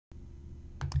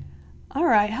All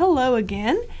right, hello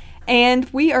again. And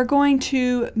we are going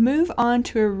to move on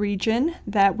to a region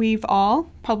that we've all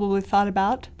probably thought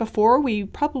about before. We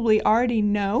probably already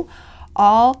know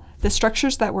all the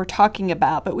structures that we're talking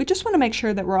about, but we just want to make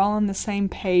sure that we're all on the same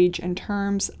page in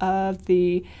terms of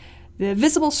the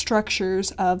visible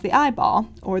structures of the eyeball,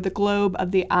 or the globe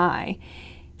of the eye.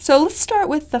 So let's start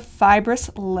with the fibrous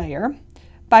layer.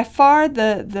 By far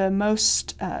the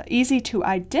most easy to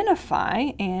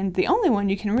identify, and the only one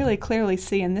you can really clearly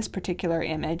see in this particular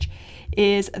image,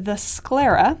 is the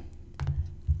sclera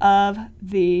of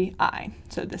the eye.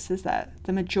 So this is the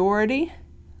majority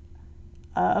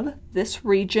of this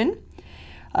region.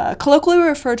 Colloquially, we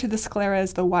refer to the sclera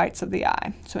as the whites of the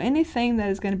eye. So anything that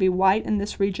is going to be white in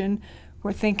this region,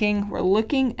 we're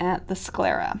looking at the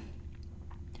sclera.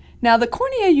 Now the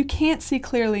cornea you can't see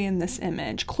clearly in this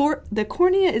image. The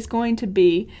cornea is going to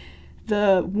be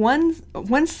the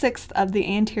 1/6 of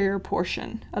the anterior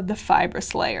portion of the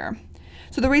fibrous layer.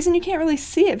 So the reason you can't really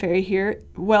see it very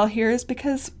well here is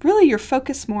because really you're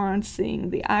focused more on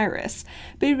seeing the iris,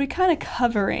 but you'd be kind of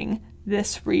covering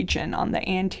this region on the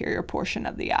anterior portion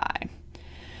of the eye.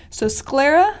 So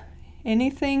sclera,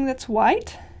 anything that's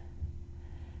white.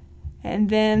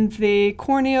 And then the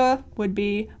cornea would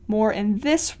be more in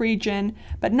this region,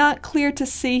 but not clear to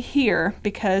see here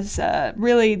because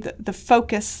really the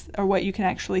focus, or what you can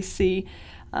actually see,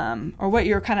 or what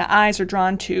your kind of eyes are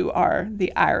drawn to, are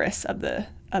the iris of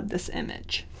this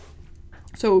image.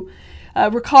 So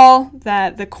recall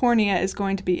that the cornea is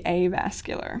going to be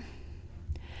avascular.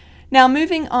 Now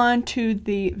moving on to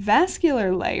the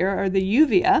vascular layer, or the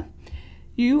uvea,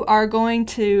 you are going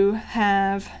to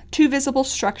have two visible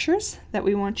structures that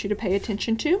we want you to pay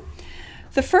attention to.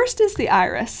 The first is the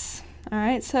iris. All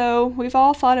right, so we've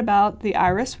all thought about the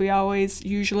iris. We always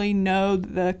usually know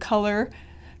the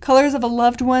colors of a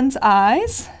loved one's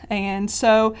eyes, and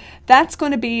so that's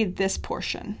going to be this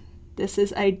portion. This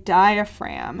is a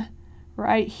diaphragm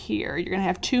right here. You're going to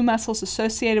have two muscles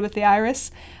associated with the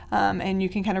iris, and you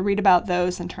can kind of read about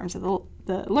those in terms of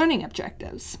the learning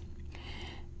objectives.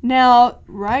 Now,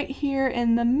 right here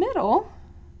in the middle,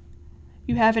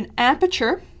 you have an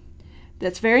aperture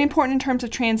that's very important in terms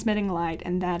of transmitting light,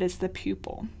 and that is the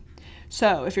pupil.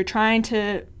 So if you're trying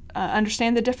to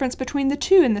understand the difference between the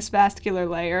two in this vascular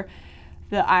layer,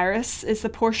 the iris is the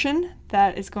portion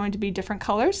that is going to be different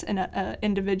colors in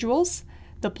individuals.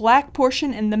 The black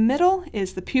portion in the middle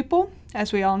is the pupil.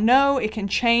 As we all know, it can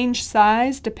change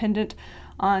size dependent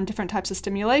on different types of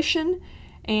stimulation.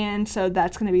 And so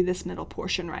that's going to be this middle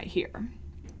portion right here.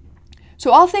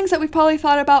 So all things that we've probably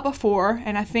thought about before,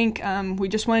 and I think we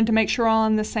just wanted to make sure we're all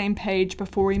on the same page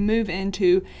before we move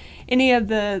into any of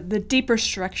the deeper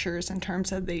structures in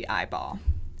terms of the eyeball.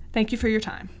 Thank you for your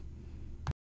time.